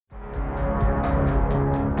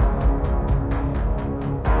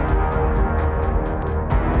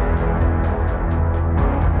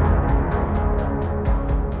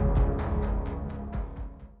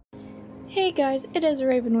guys, it is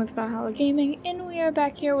Raven with Valhalla Gaming, and we are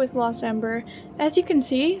back here with Lost Ember. As you can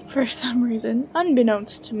see, for some reason,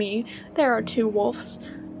 unbeknownst to me, there are two wolves.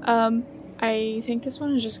 I think this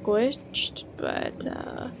one is just glitched, but,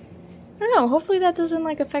 I don't know, hopefully that doesn't,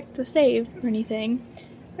 like, affect the save or anything.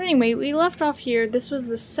 But anyway, we left off here. This was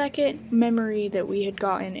the second memory that we had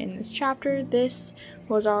gotten in this chapter. This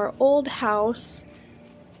was our old house,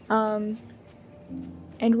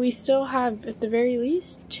 and we still have, at the very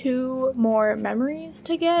least, 2 more memories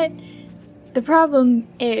to get. The problem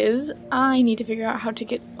is, I need to figure out how to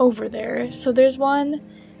get over there. So there's one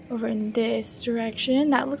over in this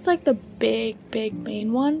direction. That looks like the big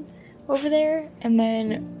main one over there. And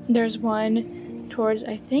then there's one towards,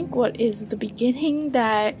 I think, what is the beginning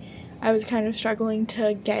that I was kind of struggling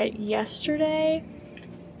to get yesterday.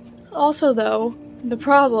 Also, though, the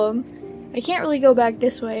problem, I can't really go back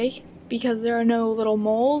this way because there are no little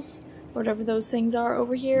moles, whatever those things are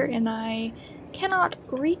over here, and I cannot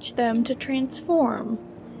reach them to transform.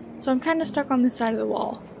 So I'm kind of stuck on this side of the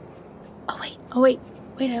wall. Oh wait,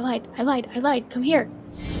 I lied, come here.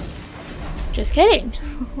 Just kidding.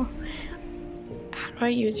 How do I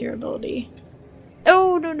use your ability?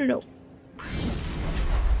 Oh, no.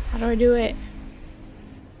 How do I do it?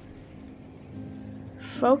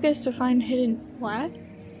 Focus to find hidden, what?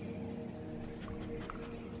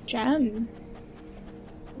 Gems.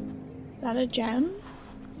 Is that a gem?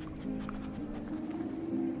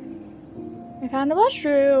 I found a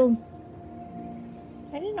mushroom!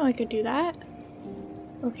 I didn't know I could do that.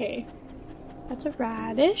 Okay. That's a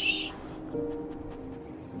radish.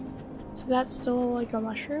 So that's still like a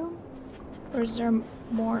mushroom? Or is there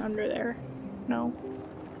more under there? No.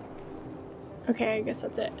 Okay, I guess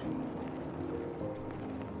that's it.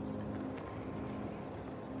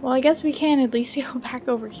 Well, I guess we can at least go back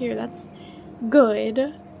over here. That's good.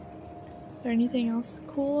 Is there anything else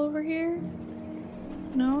cool over here?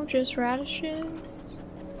 No, just radishes.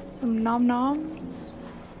 Some nom-noms.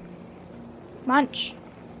 Munch!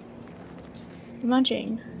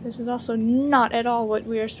 Munching. This is also not at all what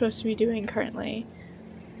we are supposed to be doing currently.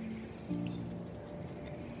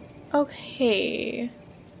 Okay.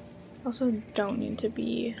 Also don't need to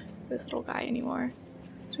be this little guy anymore.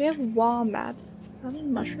 So we have wombat. Is that a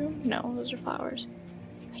mushroom? No, those are flowers.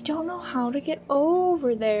 I don't know how to get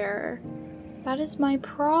over there. That is my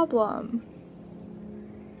problem.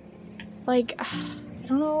 Like, I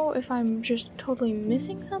don't know if I'm just totally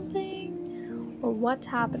missing something or what's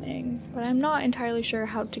happening, but I'm not entirely sure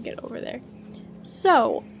how to get over there.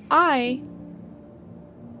 So, oh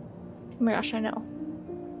my gosh, I know.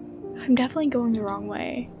 I'm definitely going the wrong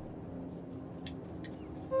way.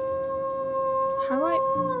 How do I...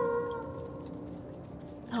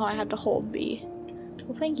 Oh, I had to hold B.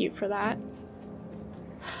 Well, thank you for that.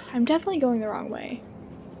 I'm definitely going the wrong way.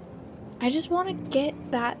 I just want to get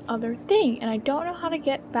that other thing, and I don't know how to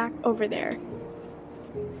get back over there.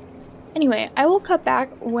 Anyway, I will cut back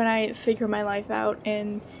when I figure my life out,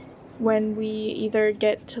 and when we either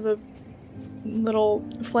get to the little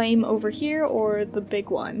flame over here or the big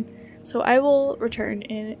one. So I will return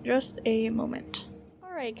in just a moment.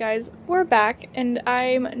 Alright guys, we're back, and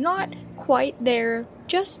I'm not quite there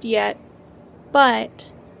just yet, but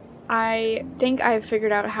I think I've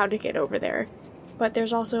figured out how to get over there. But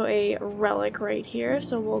there's also a relic right here,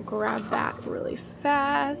 so we'll grab that really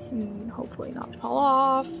fast and hopefully not fall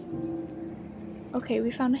off. Okay,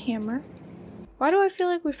 we found a hammer. Why do I feel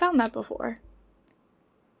like we found that before?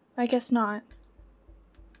 I guess not.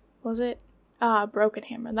 Was it? Ah, broken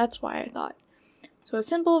hammer. That's why I thought. So a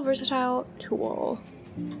simple, versatile tool.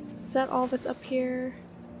 Is that all that's up here?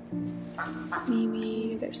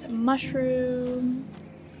 Maybe there's some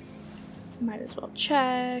mushrooms. Might as well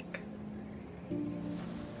check.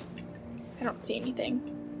 I don't see anything.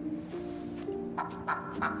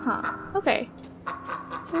 Huh. Okay.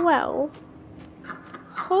 Well,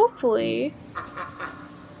 hopefully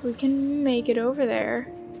we can make it over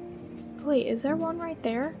there. Wait, is there one right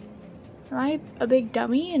there? Am I a big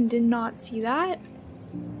dummy and did not see that?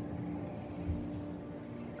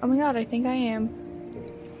 Oh my god, I think I am.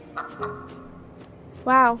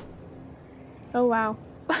 Wow. Oh wow.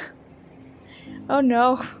 Oh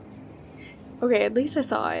no. Okay, at least I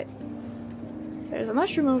saw it. There's a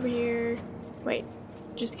mushroom over here. Wait,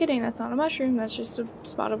 just kidding, that's not a mushroom, that's just a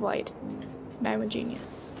spot of light. And I'm a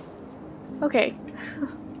genius. Okay.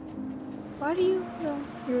 Why do you,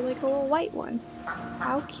 you're like a little white one.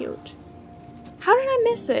 How cute. How did I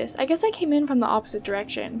miss this? I guess I came in from the opposite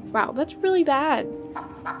direction. Wow, that's really bad.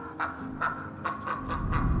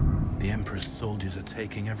 The Emperor's soldiers are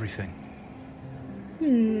taking everything.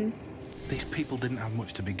 These people didn't have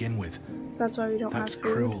much to begin with. So that's why we don't have food.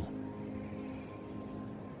 That's cruel.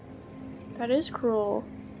 That is cruel.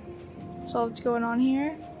 So what's going on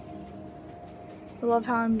here? I love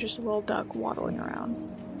how I'm just a little duck waddling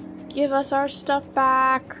around. Give us our stuff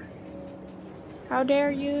back! How dare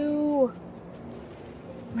you!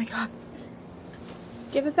 Oh my god.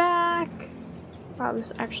 Give it back! Wow,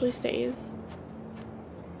 this actually stays.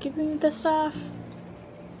 Give me the stuff.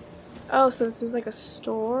 Oh, so this was like a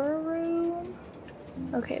storeroom?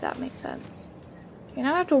 Okay, that makes sense. Okay,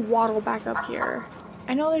 now I have to waddle back up here.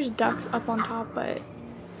 I know there's ducks up on top, but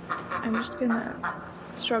I'm just gonna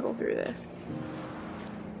struggle through this.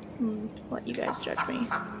 Let you guys judge me.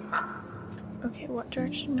 Okay, what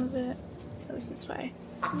direction was it? It was this way.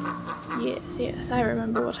 Yes, yes, I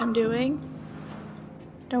remember what I'm doing.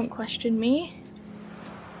 Don't question me.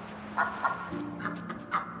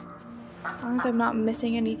 As long as I'm not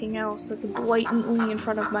missing anything else that's blatantly in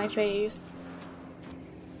front of my face.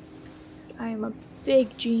 'Cause I am a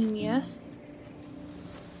big genius.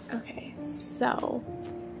 Okay, so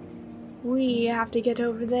we have to get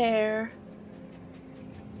over there.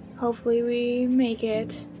 Hopefully we make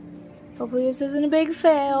it. Hopefully this isn't a big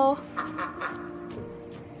fail.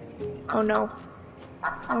 Oh no.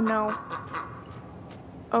 Oh no.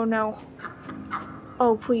 Oh no.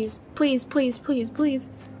 Oh please, please, please, please, please.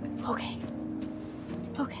 Okay.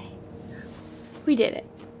 Okay. We did it.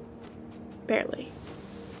 Barely.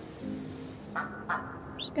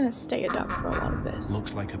 I'm just gonna stay a duck for a lot of this.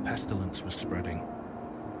 Looks like a pestilence was spreading.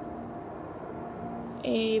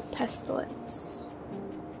 A pestilence.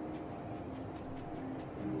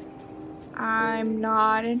 I'm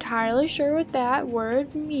not entirely sure what that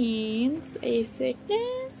word means. A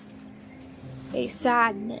sickness? A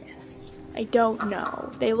sadness? I don't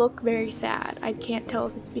know. They look very sad. I can't tell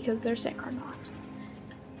if it's because they're sick or not.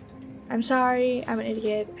 I'm sorry. I'm an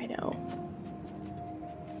idiot. I know.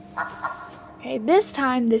 Okay, this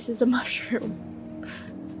time this is a mushroom.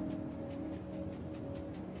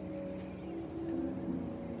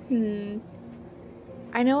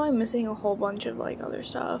 I know I'm missing a whole bunch of like other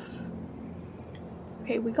stuff.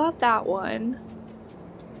 Okay, we got that one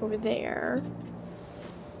over there.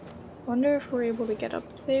 Wonder if we're able to get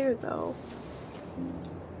up there though.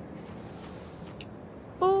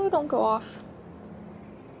 Oh, don't go off.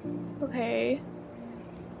 Okay.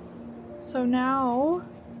 So now,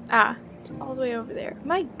 it's all the way over there.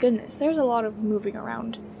 My goodness, there's a lot of moving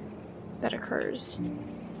around that occurs.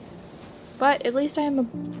 But at least I am a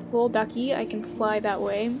little ducky. I can fly that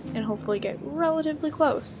way and hopefully get relatively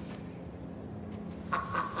close.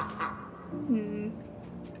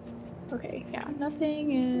 Okay, yeah,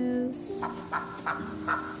 nothing is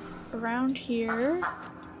around here.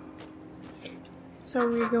 So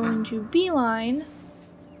we're going to beeline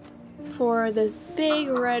for this big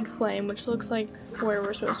red flame, which looks like where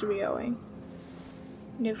we're supposed to be going.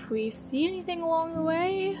 And if we see anything along the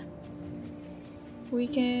way, we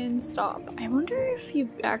can stop. I wonder if you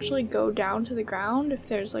actually go down to the ground, if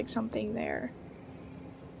there's like something there.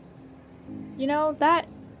 You know,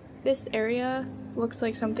 this area looks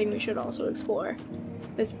like something we should also explore.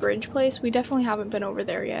 This bridge place, we definitely haven't been over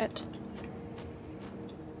there yet.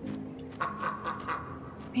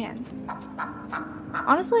 Man.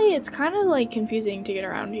 Honestly, it's kind of like confusing to get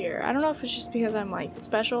around here. I don't know if it's just because I'm like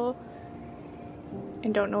special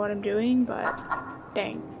and don't know what I'm doing, but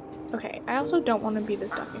dang. Okay, I also don't want to be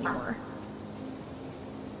this duck anymore.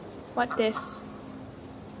 What this?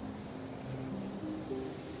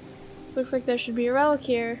 This looks like there should be a relic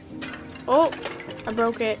here. Oh! I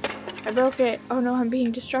broke it. I broke it. Oh no, I'm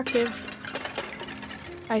being destructive.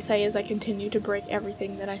 I say as I continue to break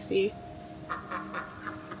everything that I see.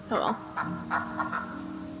 Oh well.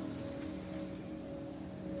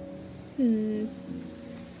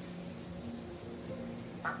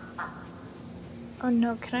 Oh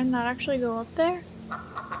no, can I not actually go up there?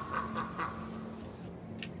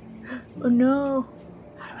 Oh no!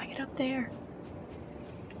 How do I get up there?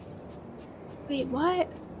 Wait, what?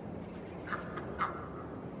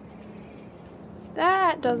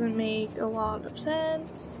 That doesn't make a lot of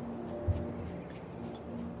sense.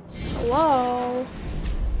 Hello?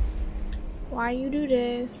 Why you do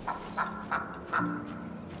this?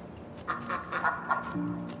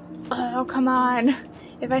 Oh, come on.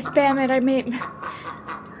 If I spam it, I may...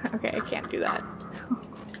 Okay, I can't do that.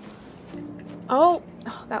 Oh,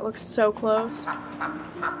 that looks so close.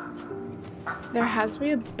 There has to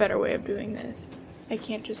be a better way of doing this. I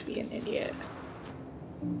can't just be an idiot.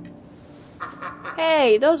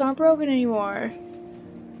 Hey, those aren't broken anymore.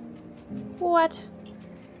 What?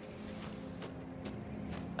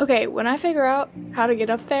 Okay, when I figure out how to get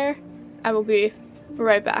up there, I will be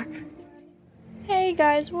right back. Hey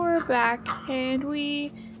guys, we're back, and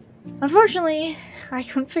we Unfortunately, I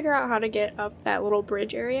couldn't figure out how to get up that little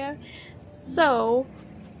bridge area. So,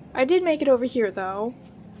 I did make it over here though.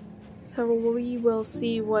 So we will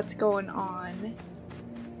see what's going on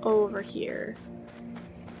over here.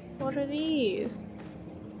 What are these?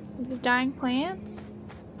 Are these dying plants?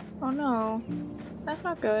 Oh no. That's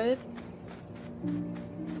not good.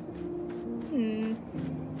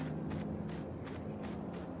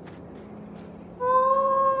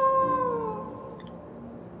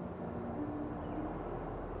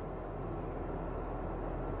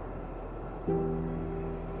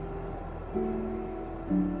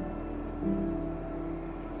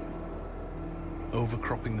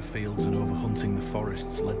 Overcropping the fields and overhunting the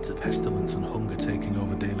forests led to pestilence and hunger taking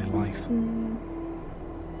over daily life.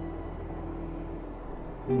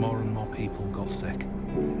 More and more people got sick.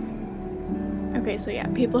 Okay, so yeah,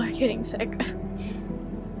 people are getting sick.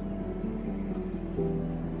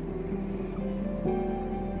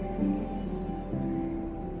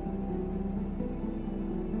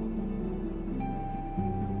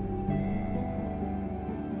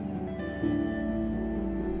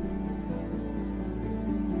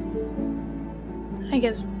 I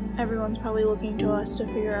guess everyone's probably looking to us to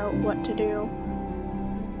figure out what to do.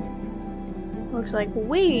 Looks like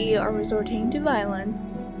we are resorting to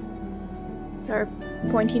violence. Our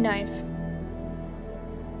pointy knife.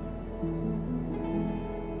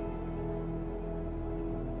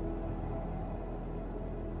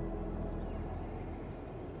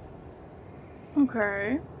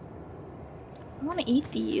 Okay. I want to eat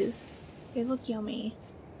these. They look yummy.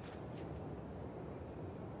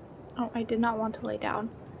 Oh, I did not want to lay down.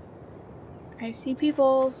 I see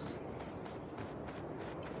peoples.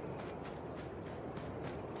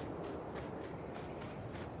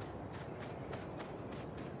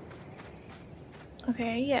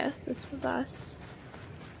 Okay, yes, this was us.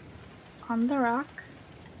 On the rock.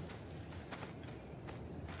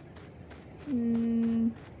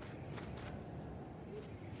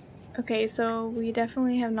 Okay, so we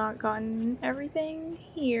definitely have not gotten everything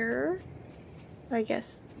here. I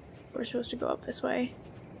guess we're supposed to go up this way.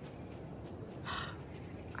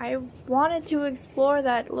 I wanted to explore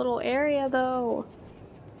that little area though.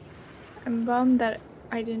 I'm bummed that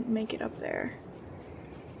I didn't make it up there.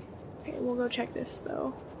 Okay, we'll go check this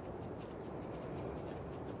though.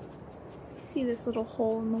 See this little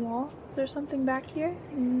hole in the wall? Is there something back here?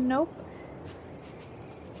 Nope.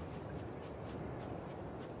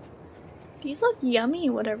 These look yummy,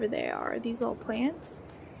 whatever they are. These little plants.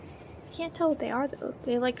 I can't tell what they are though.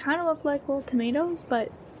 They like kind of look like little tomatoes,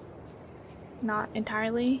 but not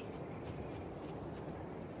entirely.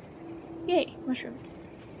 Yay, mushroom.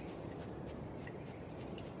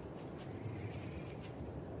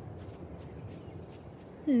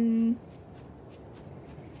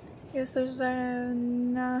 Guess there's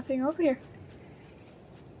nothing over here.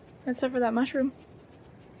 Except for that mushroom.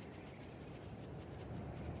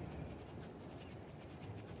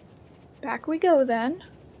 Back we go then.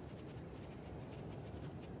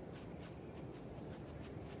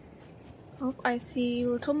 Oh, I see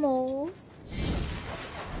little moles.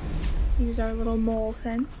 Use our little mole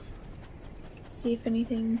sense. See if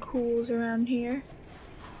anything cool's around here.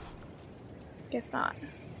 Guess not.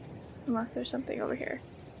 Unless there's something over here.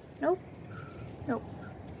 Nope. Nope.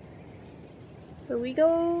 So we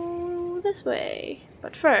go this way.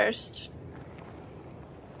 But first,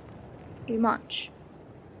 we munch.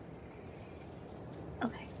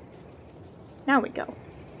 Okay. Now we go.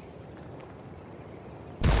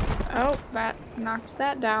 Oh, that knocks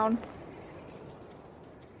that down.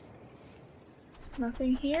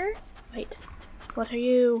 Nothing here? Wait. What are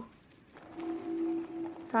you?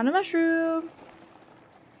 Found a mushroom.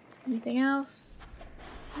 Anything else?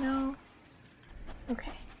 No?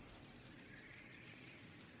 Okay.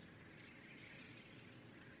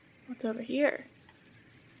 What's over here?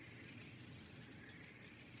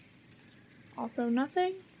 Also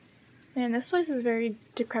nothing? Man, this place is very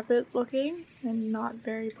decrepit looking and not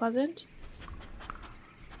very pleasant.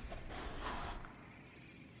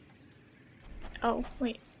 Oh,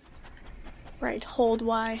 wait. Right, hold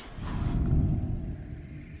Y.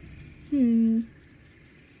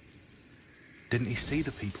 Didn't he see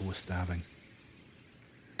the people were starving?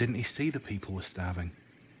 Didn't he see the people were starving?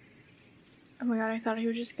 Oh my god, I thought he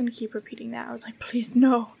was just gonna keep repeating that. I was like, please,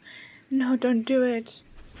 no. No, don't do it.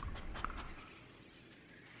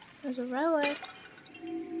 There's a relic.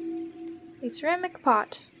 A ceramic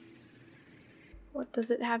pot. What does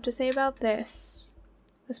it have to say about this?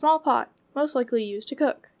 A small pot, most likely used to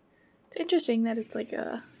cook. It's interesting that it's like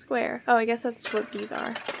a square. Oh, I guess that's what these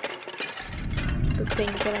are. The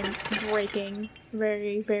things that I'm breaking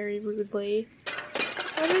very, very rudely.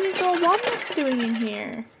 What are these little wombats doing in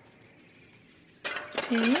here?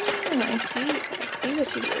 I see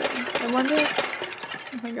what you're doing. I wonder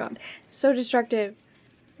if, oh my god, so destructive.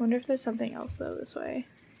 I wonder if there's something else though this way.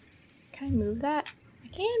 Can I move that? I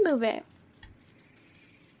can move it.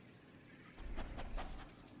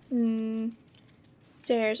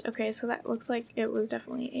 Stairs. Okay, so that looks like it was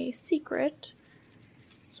definitely a secret.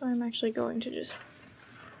 So I'm actually going to just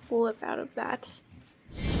flip out of that.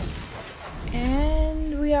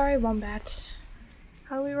 And we are a wombat.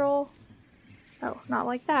 How do we roll? Oh, not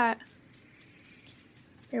like that.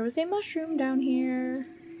 There was a mushroom down here.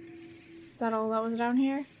 Is that all that was down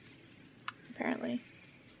here? Apparently.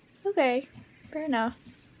 Okay, fair enough.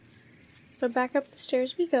 So back up the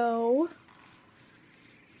stairs we go.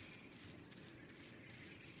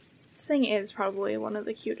 This thing is probably one of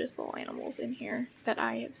the cutest little animals in here that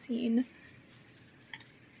I have seen.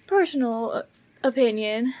 Personal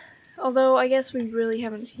opinion. Although I guess we really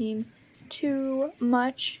haven't seen too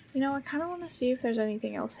much. You know, I kind of want to see if there's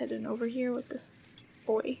anything else hidden over here with this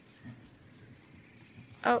boy.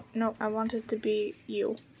 Oh, no, I want it to be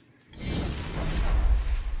you.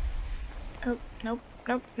 Oh, nope,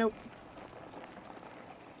 nope, nope.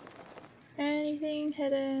 Anything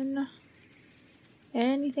hidden?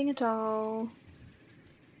 Anything at all?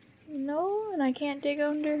 No, and I can't dig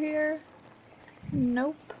under here?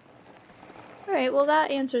 Nope. Alright, well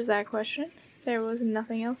that answers that question. There was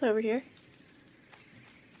nothing else over here.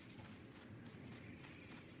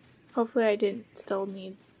 Hopefully I didn't still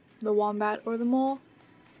need the wombat or the mole.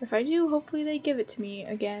 If I do, hopefully they give it to me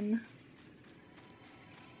again.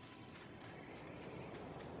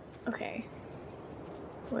 Okay.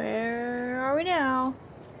 Where are we now?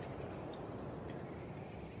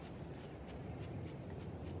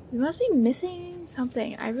 We must be missing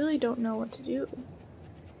something. I really don't know what to do.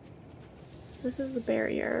 This is the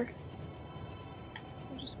barrier.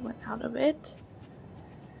 I just went out of it.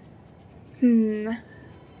 Am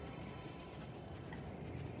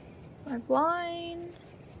I blind?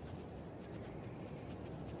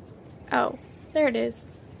 Oh, there it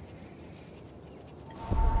is.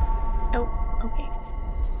 Oh, okay.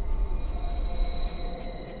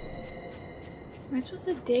 Am I supposed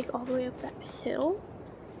to dig all the way up that hill?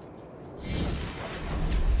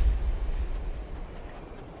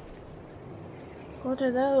 What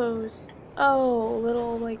are those? Oh,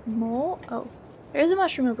 little, like, mole? Oh, there's a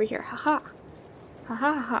mushroom over here. Haha.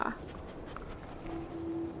 Haha ha.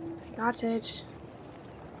 I got it.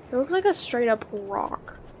 It looks like a straight up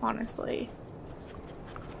rock, honestly.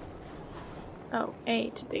 Oh,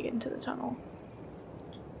 A to dig into the tunnel.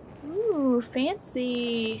 Ooh,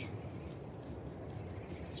 fancy.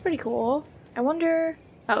 It's pretty cool. I wonder...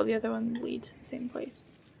 Oh, the other one leads to the same place.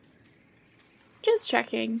 Just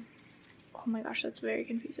checking. Oh my gosh, that's very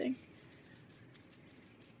confusing.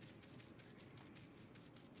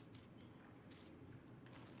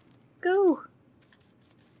 Go!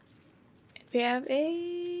 We have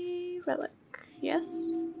a relic.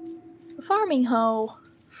 Yes? A farming hoe.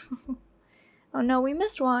 Oh no, we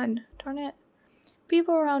missed one. Darn it.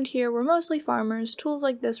 People around here were mostly farmers. Tools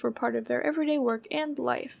like this were part of their everyday work and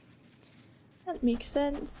life. That makes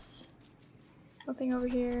sense. Nothing over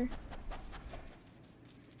here.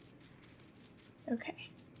 Okay.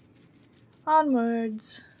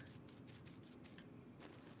 Onwards.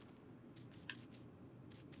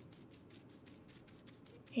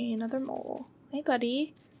 Another mole. Hey,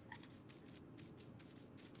 buddy.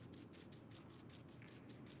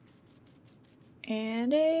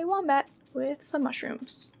 And a wombat with some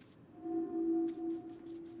mushrooms.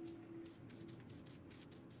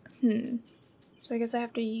 So I guess I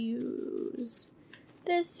have to use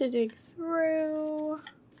this to dig through.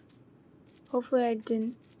 Hopefully I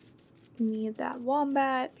didn't need that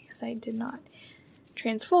wombat because I did not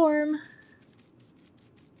transform.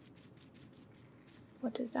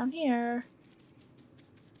 What is down here?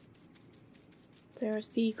 Is there a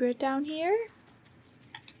secret down here?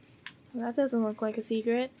 Well, that doesn't look like a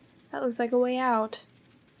secret. That looks like a way out.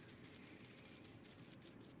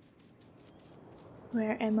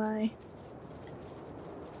 Where am I?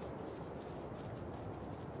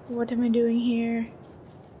 What am I doing here?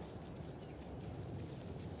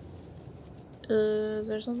 Is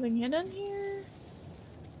there something hidden here?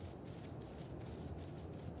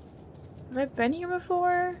 Have I been here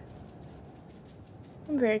before?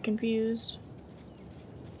 I'm very confused.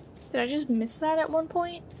 Did I just miss that at one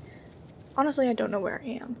point? Honestly, I don't know where I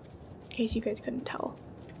am, in case you guys couldn't tell.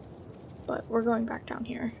 But we're going back down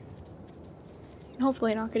here. And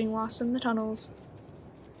hopefully not getting lost in the tunnels.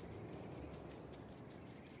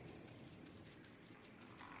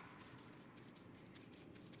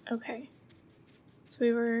 Okay. So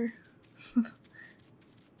we were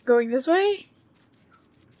going this way?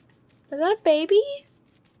 Is that a baby?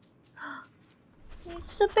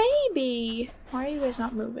 It's a baby! Why are you guys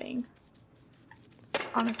not moving? It's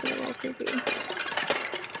honestly a little creepy.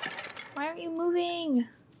 Why aren't you moving?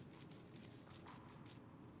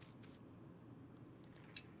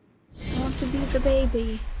 I want to be the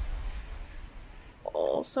baby.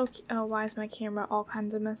 Oh, so cute. Oh, why is my camera all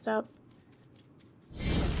kinds of messed up?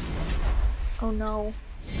 Oh no.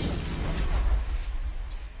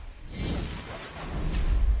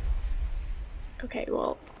 Okay,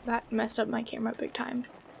 well, that messed up my camera big time.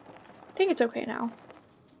 I think it's okay now.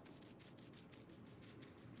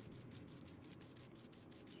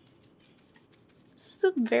 This is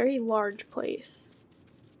a very large place.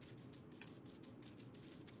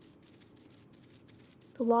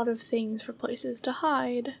 A lot of things for places to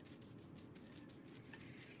hide.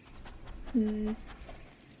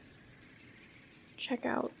 Check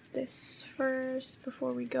out this first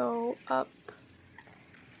before we go up.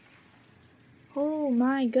 Oh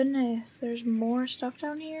my goodness, there's more stuff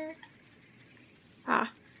down here?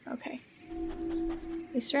 Ah, okay.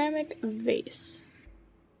 A ceramic vase.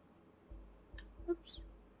 Oops.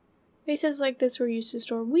 Vases like this were used to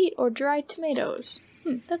store wheat or dried tomatoes.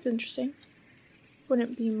 That's interesting.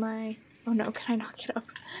 Wouldn't be my... Oh no, can I knock it up?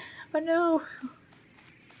 Oh no!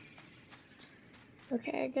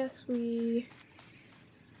 Okay, I guess we...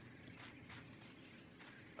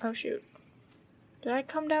 Oh shoot. Did I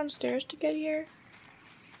come downstairs to get here?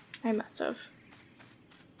 I must have.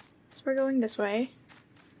 So we're going this way.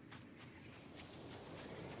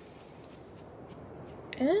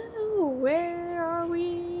 Oh, where are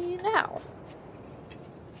we now?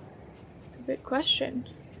 It's a good question.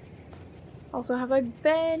 Also, have I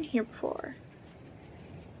been here before?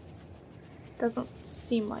 Doesn't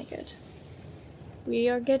seem like it. We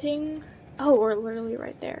are getting... Oh, we're literally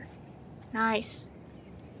right there. Nice.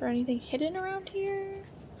 Is there anything hidden around here?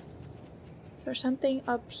 Is there something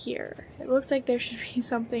up here? It looks like there should be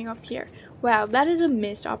something up here. Wow, that is a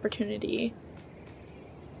missed opportunity.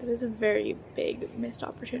 That is a very big missed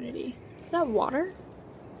opportunity. Is that water?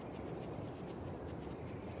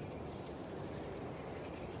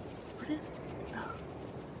 What is... Oh.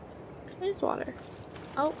 It is water.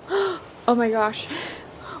 Oh. Oh my gosh.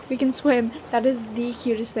 We can swim. That is the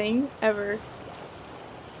cutest thing ever.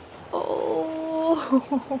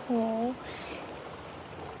 Oh.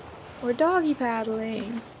 We're doggy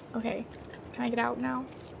paddling. Okay. Can I get out now?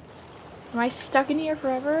 Am I stuck in here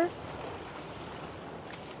forever?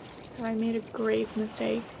 I made a grave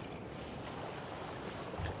mistake.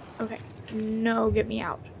 Okay. No, get me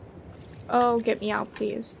out. Oh, get me out,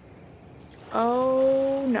 please.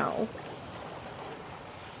 Oh, no.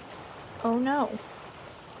 Oh, no.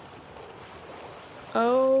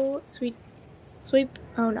 Oh, sweet. Sweep.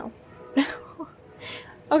 Oh, no.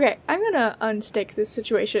 Okay, I'm gonna unstick this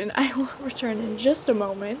situation. I will return in just a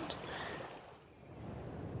moment.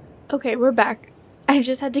 Okay, we're back. I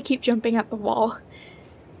just had to keep jumping at the wall.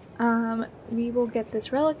 We will get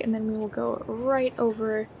this relic and then we will go right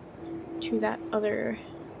over to that other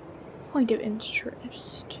point of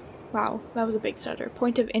interest. Wow, that was a big stutter.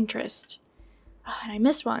 Point of interest. Oh, and I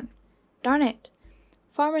missed one. Darn it.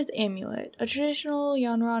 Farmer's Amulet. A traditional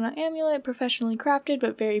Yanrana amulet, professionally crafted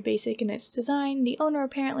but very basic in its design. The owner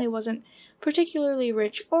apparently wasn't particularly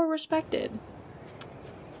rich or respected.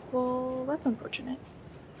 Well, that's unfortunate.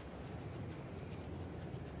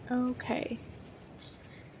 Okay.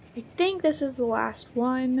 I think this is the last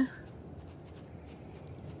one,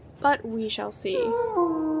 but we shall see.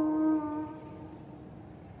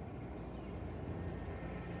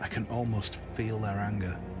 I can almost feel their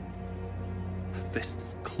anger.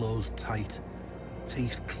 Fists closed tight,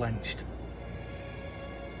 teeth clenched.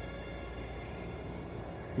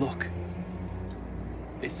 Look,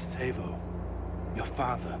 it's Tavo, your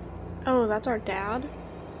father. Oh, that's our dad?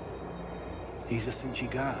 He's a Sinchi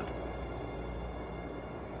guard.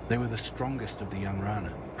 They were the strongest of the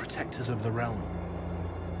Yanrana, protectors of the realm.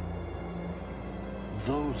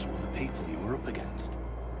 Those were the people you were up against.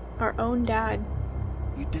 Our own dad.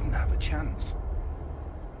 You didn't have a chance.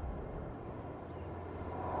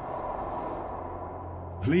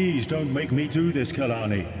 Please don't make me do this,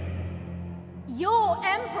 Kalani. Your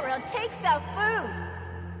emperor takes our food.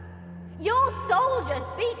 Your soldiers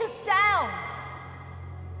beat us down.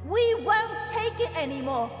 We won't take it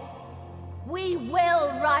anymore. We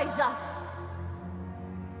will rise up.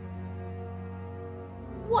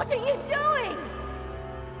 What are you doing?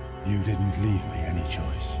 You didn't leave me any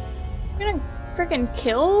choice. You're gonna freaking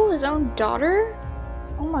kill his own daughter?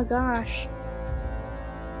 Oh my gosh.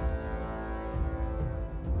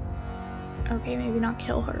 Okay, maybe not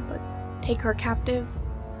kill her, but take her captive.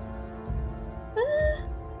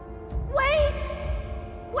 Wait!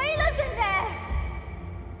 Wayla's in there!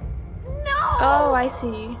 No! Oh, I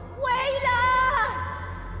see. Wayla!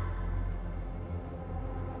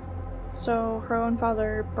 So her own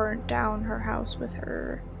father burnt down her house with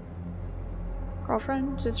her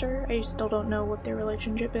girlfriend, sister? I still don't know what their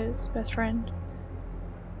relationship is. Best friend.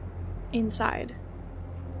 Inside.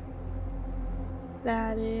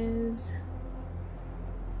 That is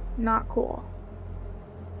not cool.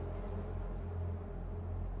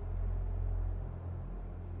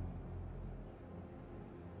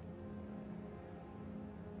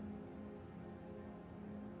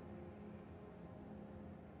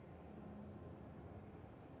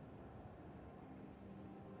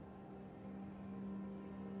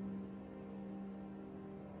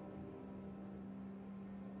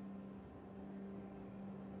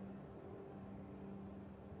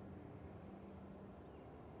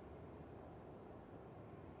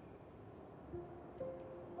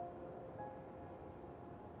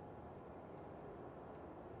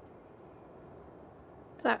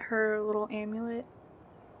 Is that her little amulet?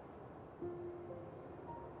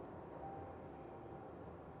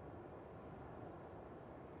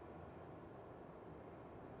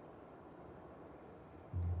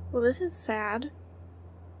 Well, this is sad.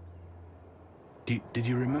 Did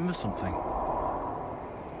you remember something?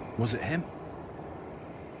 Was it him?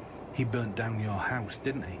 He burnt down your house,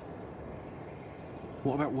 didn't he?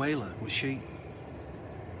 What about Wayla? Was she...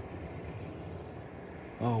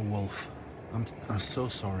 Oh, Wolf. I'm so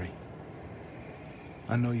sorry.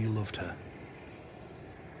 I know you loved her.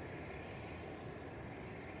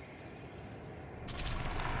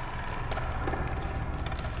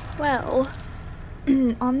 Well,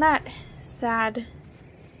 on that sad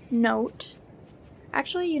note,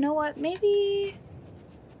 actually, you know what? Maybe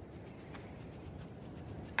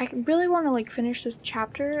I really want to like finish this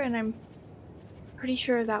chapter, and I'm pretty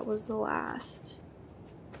sure that was the last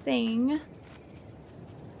thing.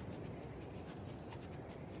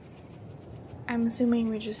 I'm assuming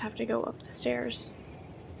we just have to go up the stairs.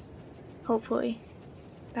 Hopefully,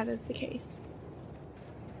 that is the case.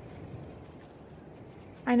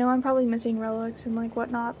 I know I'm probably missing relics and like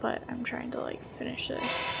whatnot, but I'm trying to like finish this.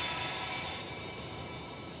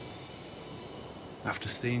 After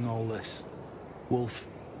seeing all this, Wolf,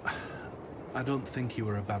 I don't think you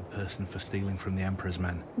were a bad person for stealing from the Emperor's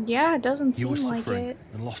men. Yeah, it doesn't You seem were like suffering it.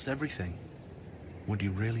 and lost everything. Would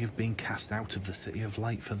you really have been cast out of the City of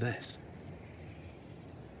Light for this?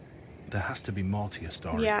 There has to be more to your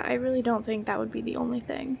story. Yeah, I really don't think that would be the only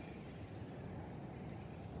thing.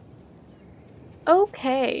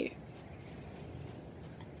 Okay.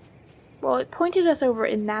 Well, it pointed us over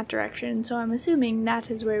in that direction, so I'm assuming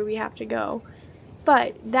that is where we have to go.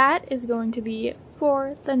 But that is going to be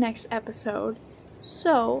for the next episode.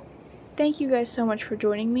 So, thank you guys so much for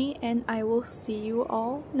joining me, and I will see you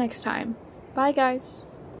all next time. Bye, guys.